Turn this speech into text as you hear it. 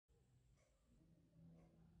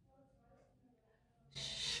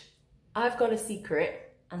I've got a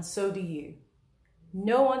secret, and so do you.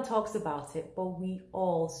 No one talks about it, but we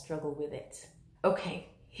all struggle with it. Okay,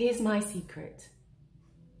 here's my secret.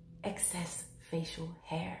 Excess facial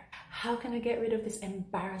hair. How can I get rid of this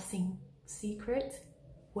embarrassing secret?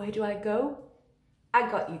 Where do I go?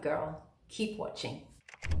 I got you, girl. Keep watching.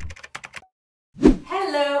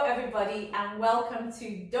 Hello everybody, and welcome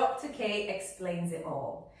to Dr. K Explains It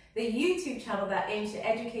All, the YouTube channel that aims to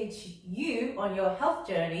educate you on your health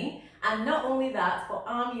journey, and not only that, but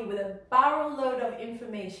arm you with a barrel load of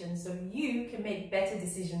information so you can make better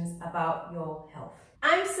decisions about your health.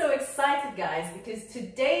 I'm so excited, guys, because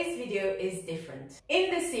today's video is different. In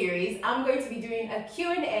this series, I'm going to be doing a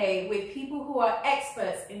Q&A with people who are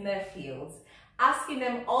experts in their fields, asking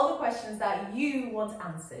them all the questions that you want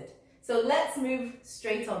answered. So let's move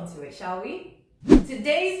straight on to it, shall we?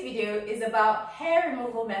 Today's video is about hair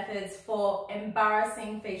removal methods for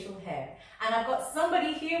embarrassing facial hair. And I've got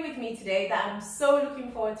somebody here with me today that I'm so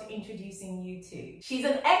looking forward to introducing you to. She's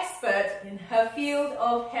an expert in her field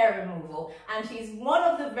of hair removal, and she's one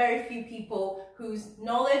of the very few people whose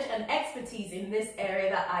knowledge and expertise in this area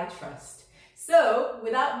that I trust. So,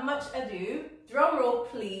 without much ado, drum roll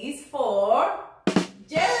please for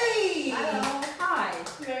Geri! Hello, hi.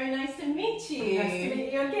 Very nice to meet you. Nice to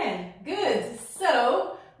meet you again. Good.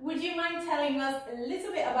 So, would you mind telling us a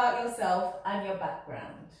little bit about yourself and your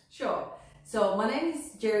background? Sure. So, my name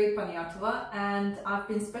is Geri Panayotova, and I've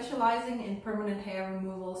been specializing in permanent hair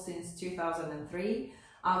removal since 2003.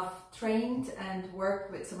 I've trained and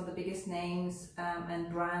worked with some of the biggest names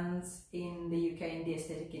and brands in the UK in the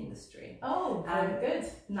aesthetic industry. Oh, very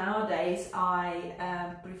good. Nowadays,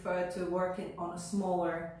 I prefer to work on a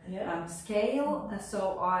smaller scale.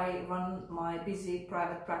 So I run my busy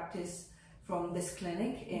private practice from this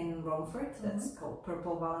clinic in Romford, that's called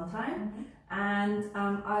Purple Valentine. And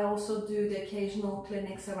I also do the occasional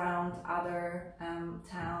clinics around other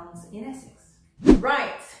towns in Essex.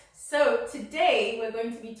 Right. So today we're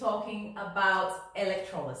going to be talking about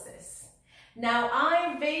electrolysis. Now,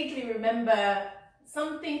 I vaguely remember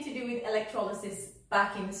something to do with electrolysis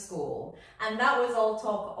back in school, and that was all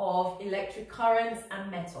talk of electric currents and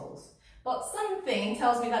metals. But something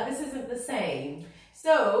tells me that this isn't the same.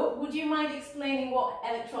 So would you mind explaining what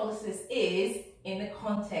electrolysis is in the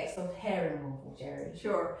context of hair removal, Geri?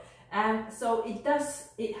 Sure. So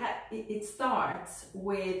it starts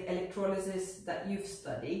with electrolysis that you've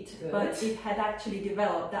studied. Good. But it had actually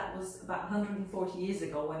developed, that was about 140 years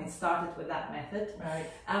ago when it started with that method. Right.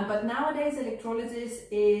 But nowadays electrolysis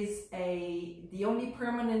is the only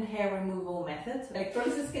permanent hair removal method.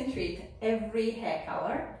 Electrolysis can treat every hair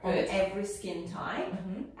color on every skin type,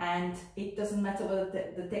 and it doesn't matter whether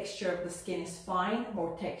the texture of the skin is fine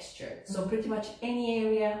or textured. So pretty much any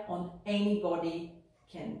area on any body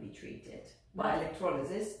can be treated by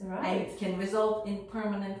electrolysis, and it can result in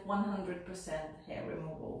permanent 100% hair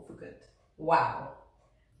removal for good. Wow.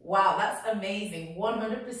 Wow, that's amazing.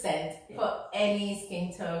 100% for any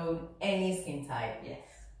skin tone, any skin type. Yes.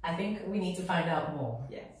 I think we need to find out more.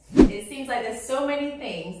 Yes. It seems like there's so many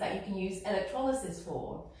things that you can use electrolysis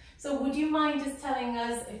for. So would you mind just telling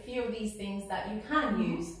us a few of these things that you can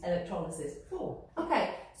use electrolysis for?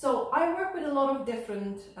 Okay, so I work with a lot of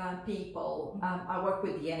different people. I work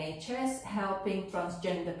with the NHS, helping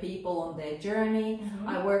transgender people on their journey.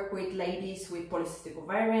 I work with ladies with polycystic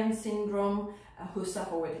ovarian syndrome who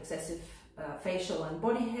suffer with excessive facial and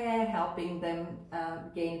body hair, helping them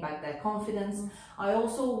gain back their confidence. I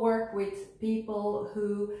also work with people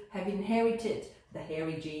who have inherited the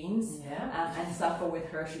hairy genes and suffer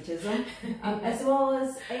with hirsutism, as well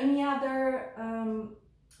as any other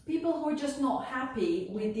people who are just not happy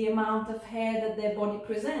with the amount of hair that their body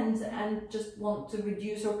presents and just want to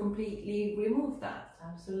reduce or completely remove that.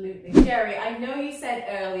 Absolutely. Geri, I know you said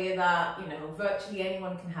earlier that, you know, virtually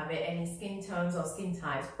anyone can have it, any skin tones or skin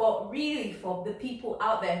types, but really for the people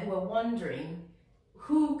out there who are wondering,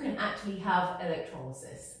 who can actually have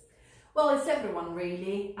electrolysis? Well, it's everyone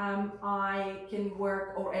really. I can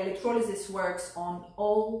work, or electrolysis works on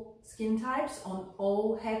all skin types, on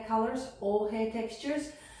all hair colors, all hair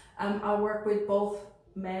textures. I work with both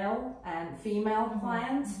male and female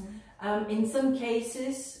clients. In some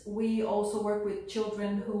cases, we also work with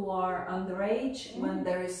children who are underage when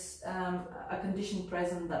there is a condition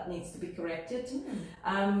present that needs to be corrected.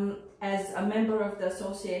 As a member of the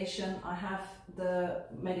association, I have the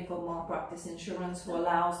medical malpractice insurance who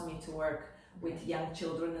allows me to work with young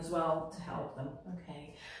children as well to help them.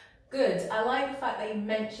 Okay, good. I like the fact that you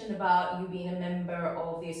mentioned about you being a member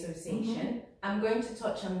of the association. I'm going to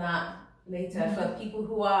touch on that later for people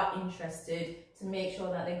who are interested to make sure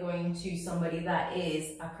that they're going to somebody that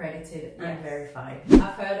is accredited and Yes. verified.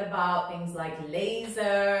 I've heard about things like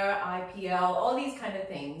laser, IPL, all these kind of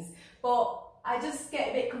things, but I just get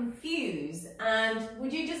a bit confused. And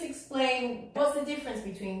would you just explain what's the difference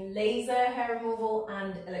between laser hair removal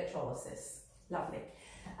and electrolysis? Lovely.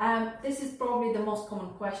 This is probably the most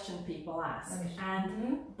common question people ask,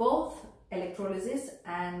 and both electrolysis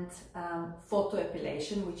and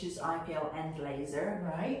photoepilation, which is IPL and laser,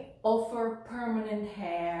 Right. offer permanent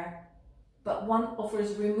hair, but one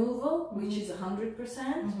offers removal, which is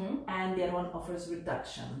 100%, and the other one offers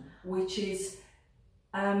reduction, which is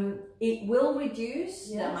it will reduce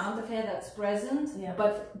the amount of hair that's present,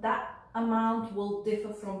 but that amount will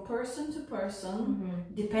differ from person to person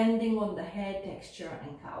depending on the hair texture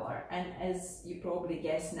and color. And as you probably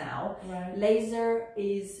guess now, laser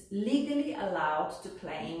is legally allowed to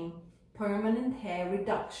claim permanent hair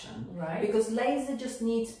reduction, because laser just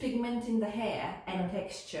needs pigment in the hair and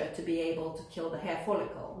texture to be able to kill the hair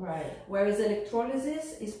follicle, whereas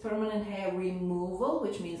electrolysis is permanent hair removal,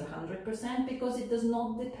 which means 100%, because it does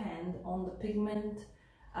not depend on the pigment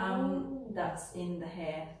that's in the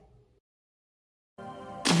hair.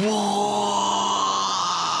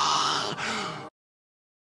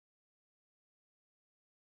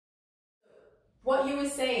 What you were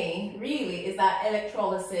saying really is that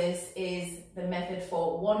electrolysis is the method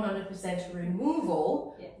for 100%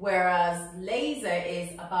 removal, whereas laser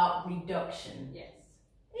is about reduction. Yes.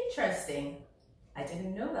 Interesting. I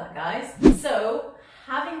didn't know that, guys. So,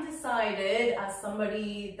 having decided as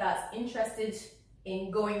somebody that's interested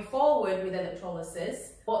in going forward with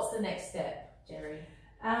electrolysis, what's the next step, Geri?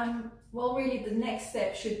 Well, really, the next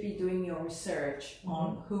step should be doing your research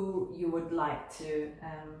on who you would like to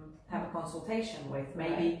have a consultation with.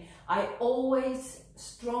 Maybe I always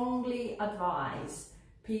strongly advise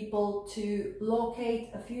people to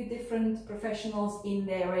locate a few different professionals in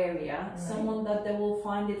their area, someone that they will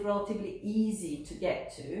find it relatively easy to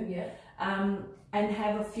get to, and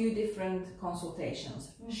have a few different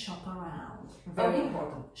consultations. Shop around. Very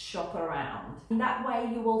important. Shop around. And that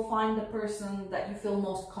way you will find the person that you feel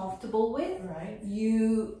most comfortable with.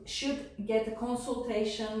 You should get a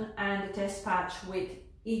consultation and a test patch with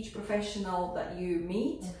each professional that you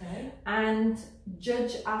meet, and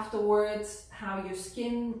judge afterwards how your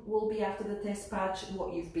skin will be after the test patch,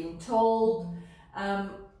 what you've been told,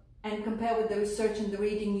 and compare with the research and the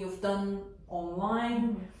reading you've done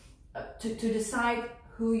online to decide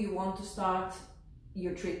who you want to start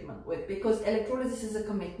your treatment with, because electrolysis is a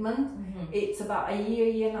commitment. It's about a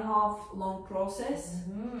year and a half long process,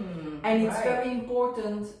 and it's very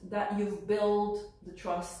important that you've built the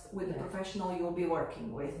trust with the professional you'll be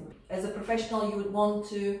working with. As a professional, you would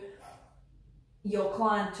want your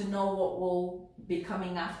client to know what will be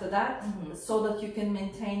coming after that, so that you can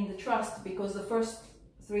maintain the trust, because the first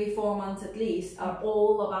 3-4 months at least are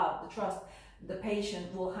all about the trust. The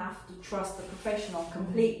patient will have to trust the professional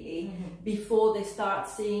completely before they start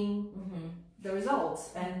seeing the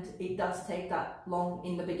results, and it does take that long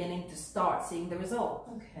in the beginning to start seeing the result.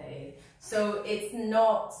 Okay, so it's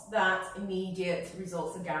not that immediate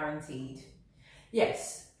results are guaranteed.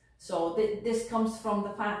 Yes, so this comes from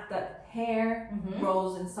the fact that hair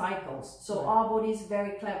grows in cycles. So our body is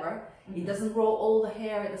very clever. It doesn't grow all the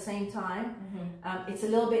hair at the same time. It's a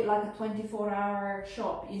little bit like a 24-hour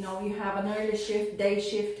shop. You know, you have an early shift, day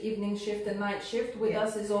shift, evening shift, and night shift. With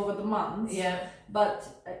us is over the months. But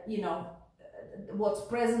you know, what's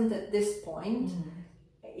present at this point,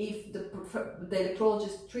 if the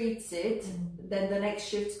electrologist treats it, then the next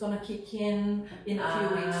shift's gonna kick in a few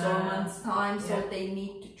weeks or a month's time. So they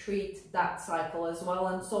need to treat that cycle as well,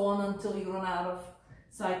 and so on until you run out of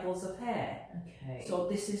cycles of hair. So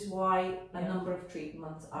this is why a number of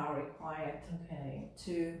treatments are required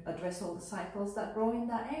to address all the cycles that grow in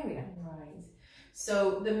that area.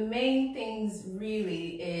 So the main things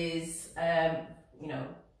really is, you know,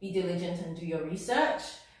 be diligent and do your research.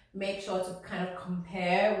 Make sure to kind of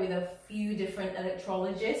compare with a few different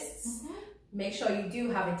electrologists. Make sure you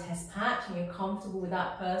do have a test patch and you're comfortable with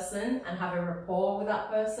that person and have a rapport with that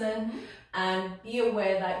person, and be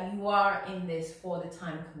aware that you are in this for the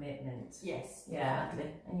time commitment. Yes. Exactly.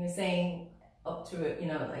 And you're saying up to, you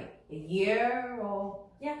know, like a year or?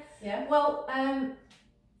 Well,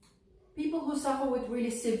 people who suffer with really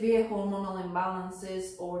severe hormonal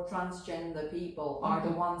imbalances or transgender people are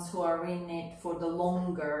the ones who are in it for the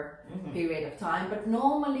longer period of time, but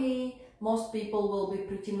normally most people will be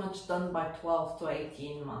pretty much done by 12 to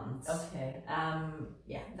 18 months.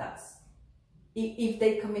 That's if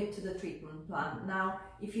they commit to the treatment plan. Now,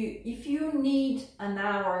 if you need an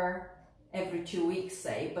hour every 2 weeks,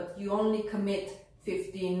 say, but you only commit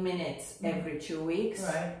 15 minutes every 2 weeks,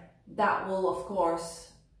 Right. that will of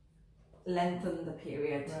course lengthen the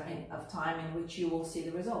period Right. of time in which you will see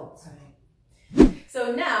the results. Right.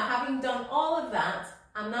 So now, having done all of that,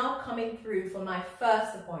 I'm now coming through for my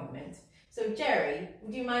first appointment. So Geri,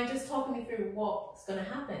 would you mind just talking me through what's going to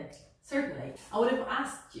happen? Certainly. I would have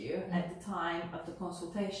asked you at the time of the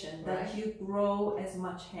consultation that Right. you grow as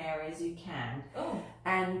much hair as you can. Oh.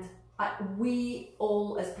 And we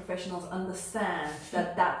all as professionals understand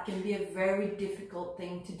that that can be a very difficult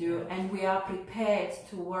thing to do, and we are prepared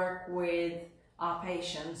to work with our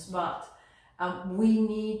patients, but we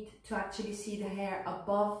need to actually see the hair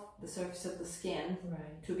above the surface of the skin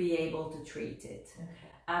Right. to be able to treat it.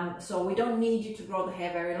 Okay. So we don't need you to grow the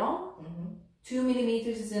hair very long. 2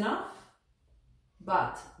 millimeters is enough,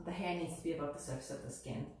 but the hair needs to be above the surface of the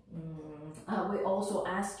skin. We also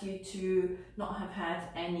ask you to not have had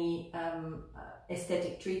any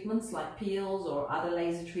aesthetic treatments like peels or other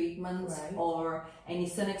laser treatments, Right. or any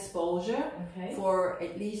sun exposure Okay. for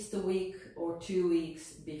at least a week or 2 weeks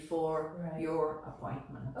before Right. your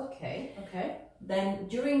appointment. Okay. Okay. Then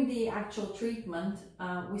during the actual treatment,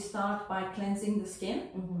 we start by cleansing the skin.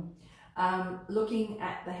 Looking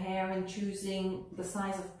at the hair and choosing the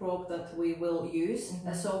size of probe that we will use.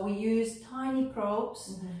 So we use tiny probes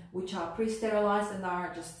which are pre-sterilized and are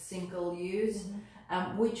just single use,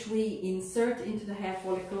 which we insert into the hair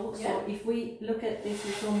follicle. Yeah. So if we look at this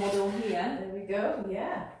little model here, There we go.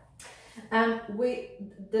 Yeah.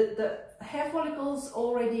 the hair follicles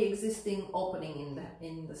already existing opening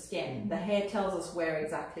in the skin. The hair tells us where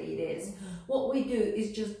exactly it is. What we do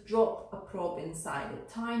is just drop a probe inside it,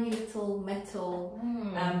 tiny little metal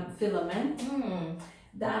filament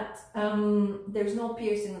that there's no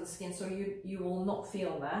piercing of the skin, so you will not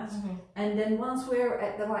feel that. And then once we're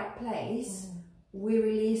at the right place, we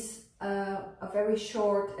release a very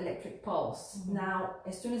short electric pulse. Now,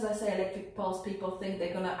 as soon as I say electric pulse, people think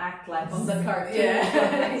they're gonna act like on the cartoon.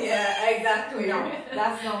 Yeah, exactly. No,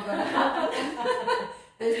 that's not gonna happen.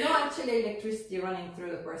 There's no actually electricity running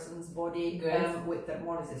through the person's body with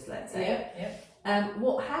thermolysis, let's say.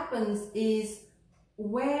 What happens is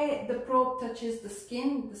where the probe touches the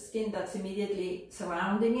skin that's immediately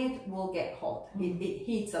surrounding it will get hot. It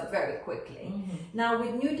heats up very quickly. Now,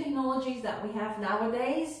 with new technologies that we have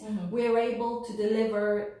nowadays, we're able to deliver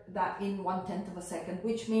that in 1/10 of a second,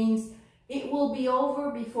 which means it will be over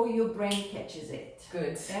before your brain catches it.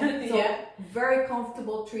 Good. So very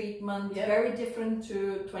comfortable treatment, very different to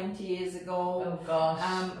 20 years ago. Oh gosh.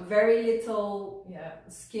 Very little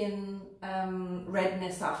skin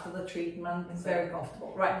redness after the treatment. Very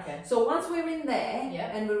comfortable. Right. Okay. So once we're in there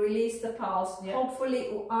and we release the pulse, hopefully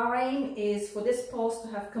our aim is for this pulse to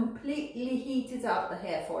have completely heated up the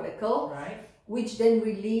hair follicle, Right. which then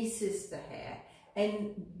releases the hair. And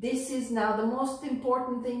this is now the most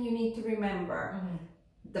important thing you need to remember.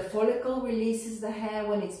 The follicle releases the hair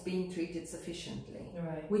when it's being treated sufficiently,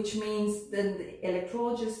 Right. which means then the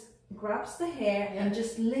electrologist grabs the hair and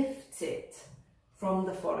just lifts it from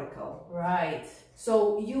the follicle. Right. So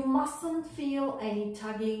you mustn't feel any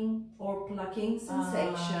tugging or plucking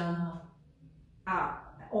sensation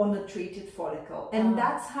on a treated follicle, and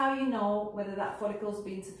that's how you know whether that follicle has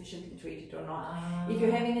been sufficiently treated or not. If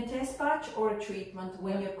you're having a test patch or a treatment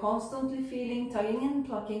when you're constantly feeling tugging and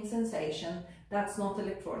plucking sensation, that's not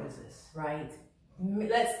electrolysis. Right.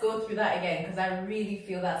 Let's go through that again, because I really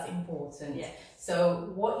feel that's important. So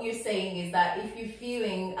what you're saying is that if you're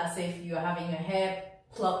feeling as if you're having your hair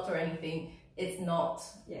plucked or anything, it's not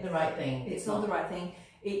the right thing. It's not the right thing.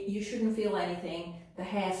 You shouldn't feel anything. The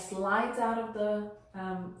hair slides out of the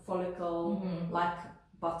follicle like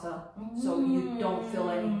butter, so you don't feel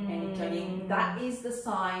any tugging. That is the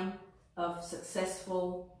sign of successful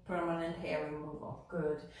permanent hair removal.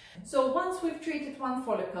 Good. So once we've treated one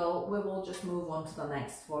follicle, we will just move on to the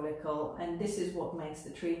next follicle, and this is what makes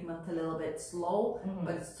the treatment a little bit slow,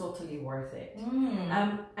 but it's totally worth it.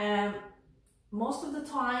 Most of the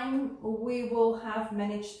time we will have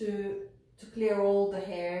managed to clear all the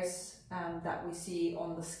hairs that we see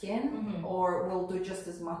on the skin, or we'll do just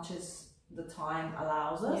as much as the time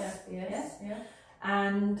allows us.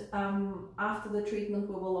 And after the treatment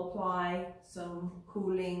we will apply some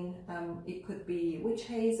cooling, it could be witch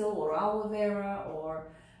hazel or aloe vera or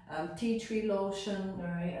tea tree lotion,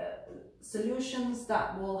 solutions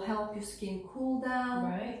that will help your skin cool down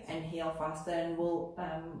and heal faster, and will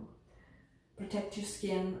protect your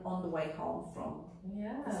skin on the way home from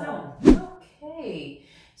the salon. Okay,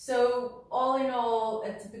 so all in all,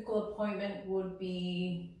 a typical appointment would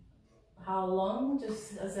be how long?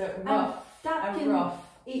 Just as a rough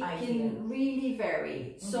It can really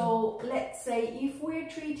vary. So let's say if we're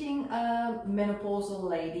treating a menopausal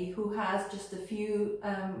lady who has just a few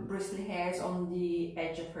bristly hairs on the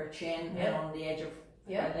edge of her chin and on the edge of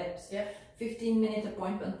her lips, 15-minute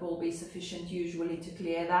appointment will be sufficient usually to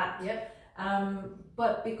clear that.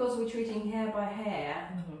 But because we're treating hair by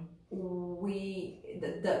hair,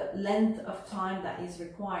 the length of time that is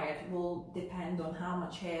required will depend on how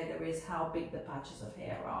much hair there is, how big the patches of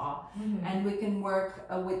hair are, and we can work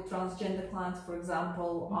with transgender clients. For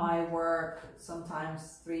example, I work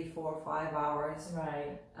sometimes 3, 4, 5 hours.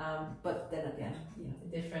 Right. But then again, you know,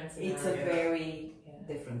 Different scenario. it's a very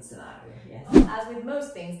different scenario. Yes. As with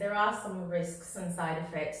most things, there are some risks and side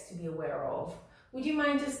effects to be aware of. Would you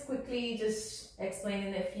mind just quickly just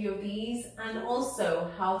explaining a few of these, and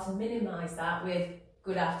also how to minimize that with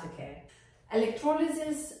good aftercare?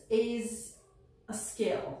 Electrolysis is a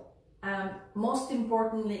skill. Most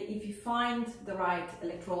importantly, if you find the right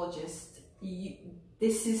electrologist,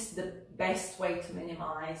 this is the best way to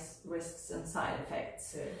minimize risks and side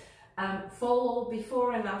effects. Follow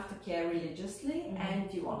before and after care religiously,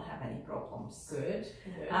 and you won't have any problems. Good.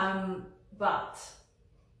 But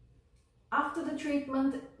after the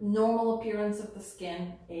treatment, normal appearance of the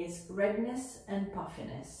skin is redness and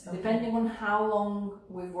puffiness. Depending on how long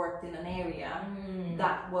we've worked in an area,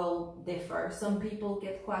 that will differ. Some people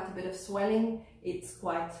get quite a bit of swelling.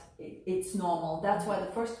 It's normal. That's why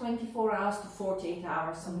the first 24 hours to 48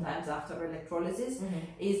 hours, sometimes after electrolysis,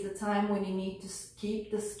 is the time when you need to keep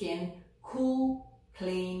the skin cool,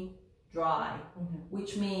 clean, dry,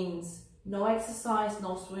 which means no exercise,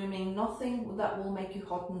 no swimming, nothing that will make you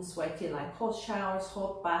hot and sweaty, like hot showers,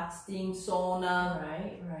 hot baths, steam sauna,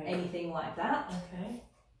 anything like that.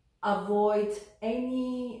 Avoid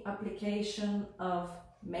any application of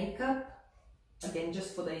makeup, again,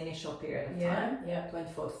 just for the initial period of time,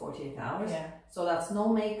 24 to 48 hours. So that's no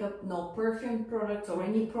makeup, no perfume products or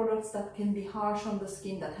any products that can be harsh on the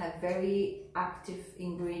skin, that have very active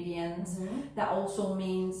ingredients. That also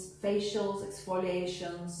means facials,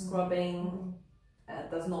 exfoliations, scrubbing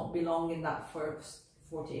does not belong in that first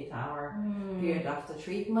 48-hour period after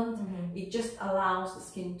treatment. It just allows the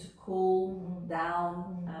skin to cool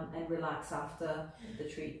down and relax after the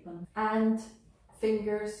treatment. And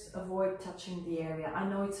fingers, avoid touching the area. I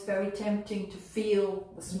know it's very tempting to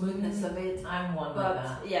feel the smoothness of it. I'm one but like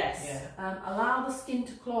that. Yes, allow the skin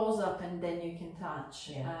to close up and then you can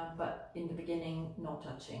touch. But in the beginning, no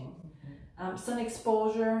touching. Sun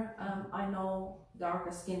exposure. I know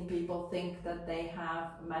darker skinned people think that they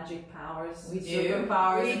have magic powers. We do.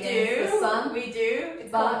 Superpowers against the sun. We do.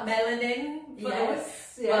 It's called melanin.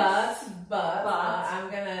 Yes. But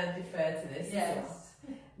I'm gonna defer to this. Yes.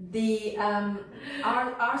 The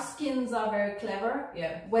our skins are very clever.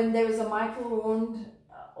 When there is a micro wound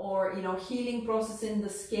or healing process in the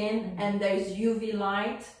skin and there's UV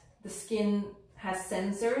light, the skin has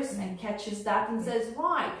sensors and catches that and says,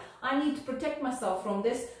 right, I need to protect myself from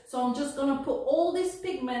this, so I'm just gonna put all this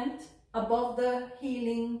pigment above the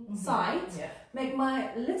healing site, make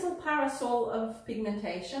my little parasol of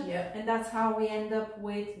pigmentation, and that's how we end up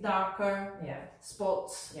with darker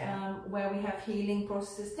spots where we have healing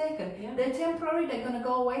processes taken. They're temporary, they're going to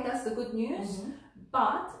go away, that's the good news,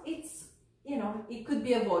 but it's, it could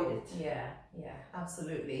be avoided.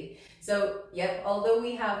 Absolutely. So although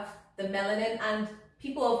we have the melanin, and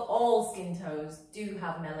people of all skin tones do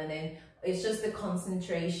have melanin, it's just the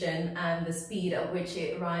concentration and the speed at which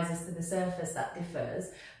it rises to the surface that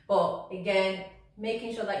differs. But again,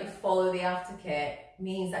 making sure that you follow the aftercare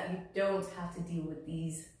means that you don't have to deal with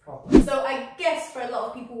these problems. So I guess for a lot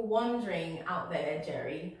of people wondering out there,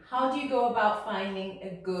 Geri, how do you go about finding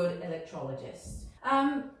a good electrologist?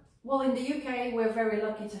 Well, in the UK, we're very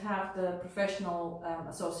lucky to have the professional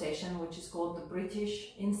association, which is called the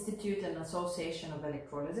British Institute and Association of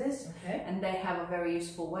Electrolysis. And they have a very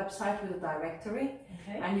useful website with a directory.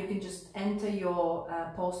 And you can just enter your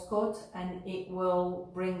postcode and it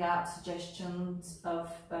will bring out suggestions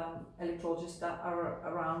of electrologists that are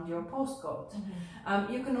around your postcode.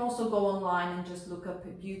 You can also go online and just look up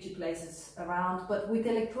beauty places around. But with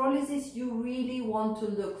electrolysis, you really want to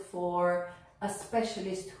look for a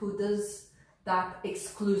specialist who does that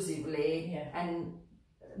exclusively and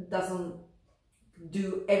doesn't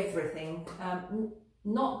do everything.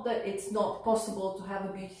 Not that it's not possible to have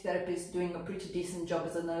a beauty therapist doing a pretty decent job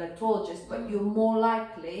as an electrologist, but you're more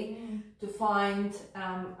likely to find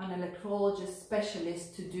an electrologist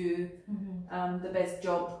specialist to do the best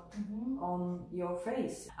job on your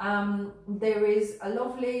face. There is a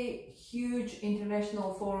lovely, huge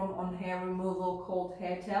international forum on hair removal called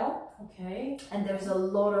HairTel. And there's a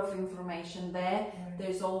lot of information there.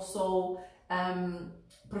 There's also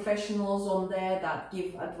professionals on there that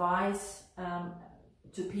give advice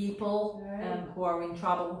to people who are in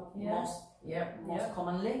trouble most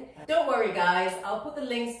commonly. Don't worry guys, I'll put the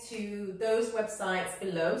links to those websites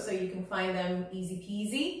below so you can find them easy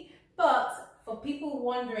peasy. But for people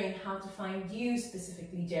wondering how to find you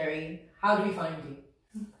specifically, Geri, how do we find you?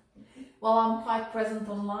 Well, I'm quite present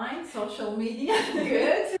online, social media.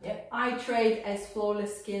 Good. I trade as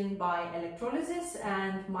Flawless Skin by Electrolysis,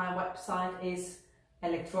 and my website is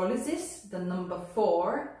Electrolysis, the number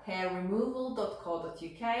 4,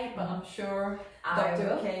 hairremoval.co.uk, but I'm sure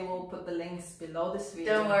Dr. K will put the links below this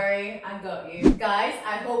video. Don't worry, I got you. Guys,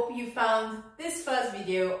 I hope you found this first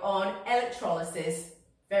video on electrolysis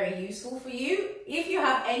very useful for you. If you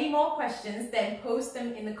have any more questions, then post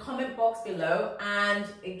them in the comment box below, and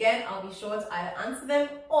again, I'll be sure to either answer them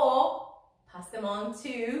or pass them on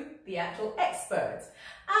to the actual experts.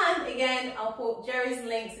 And again, I'll put Geri's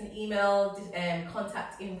links and email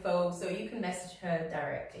contact info so you can message her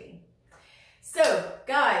directly. So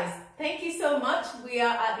guys, thank you so much. We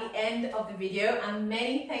are at the end of the video, and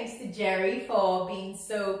many thanks to Geri for being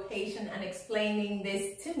so patient and explaining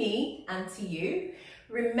this to me and to you.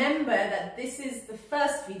 Remember that this is the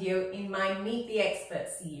first video in my Meet the Expert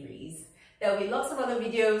series. There'll be lots of other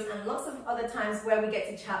videos and lots of other times where we get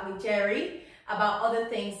to chat with Geri about other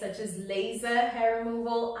things such as laser hair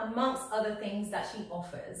removal, amongst other things that she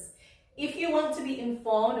offers. If you want to be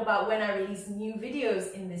informed about when I release new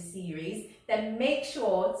videos in this series, then make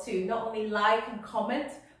sure to not only like and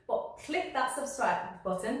comment, but click that subscribe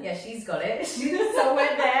button. Yeah, she's got it. She's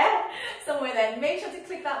somewhere there. Somewhere there. Make sure to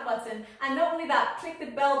click that button. And not only that, click the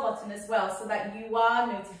bell button as well so that you are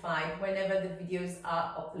notified whenever the videos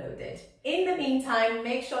are uploaded. In the meantime,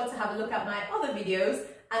 make sure to have a look at my other videos,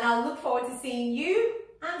 and I'll look forward to seeing you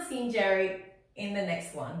and seeing Geri in the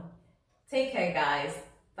next one. Take care, guys.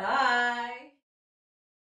 Bye.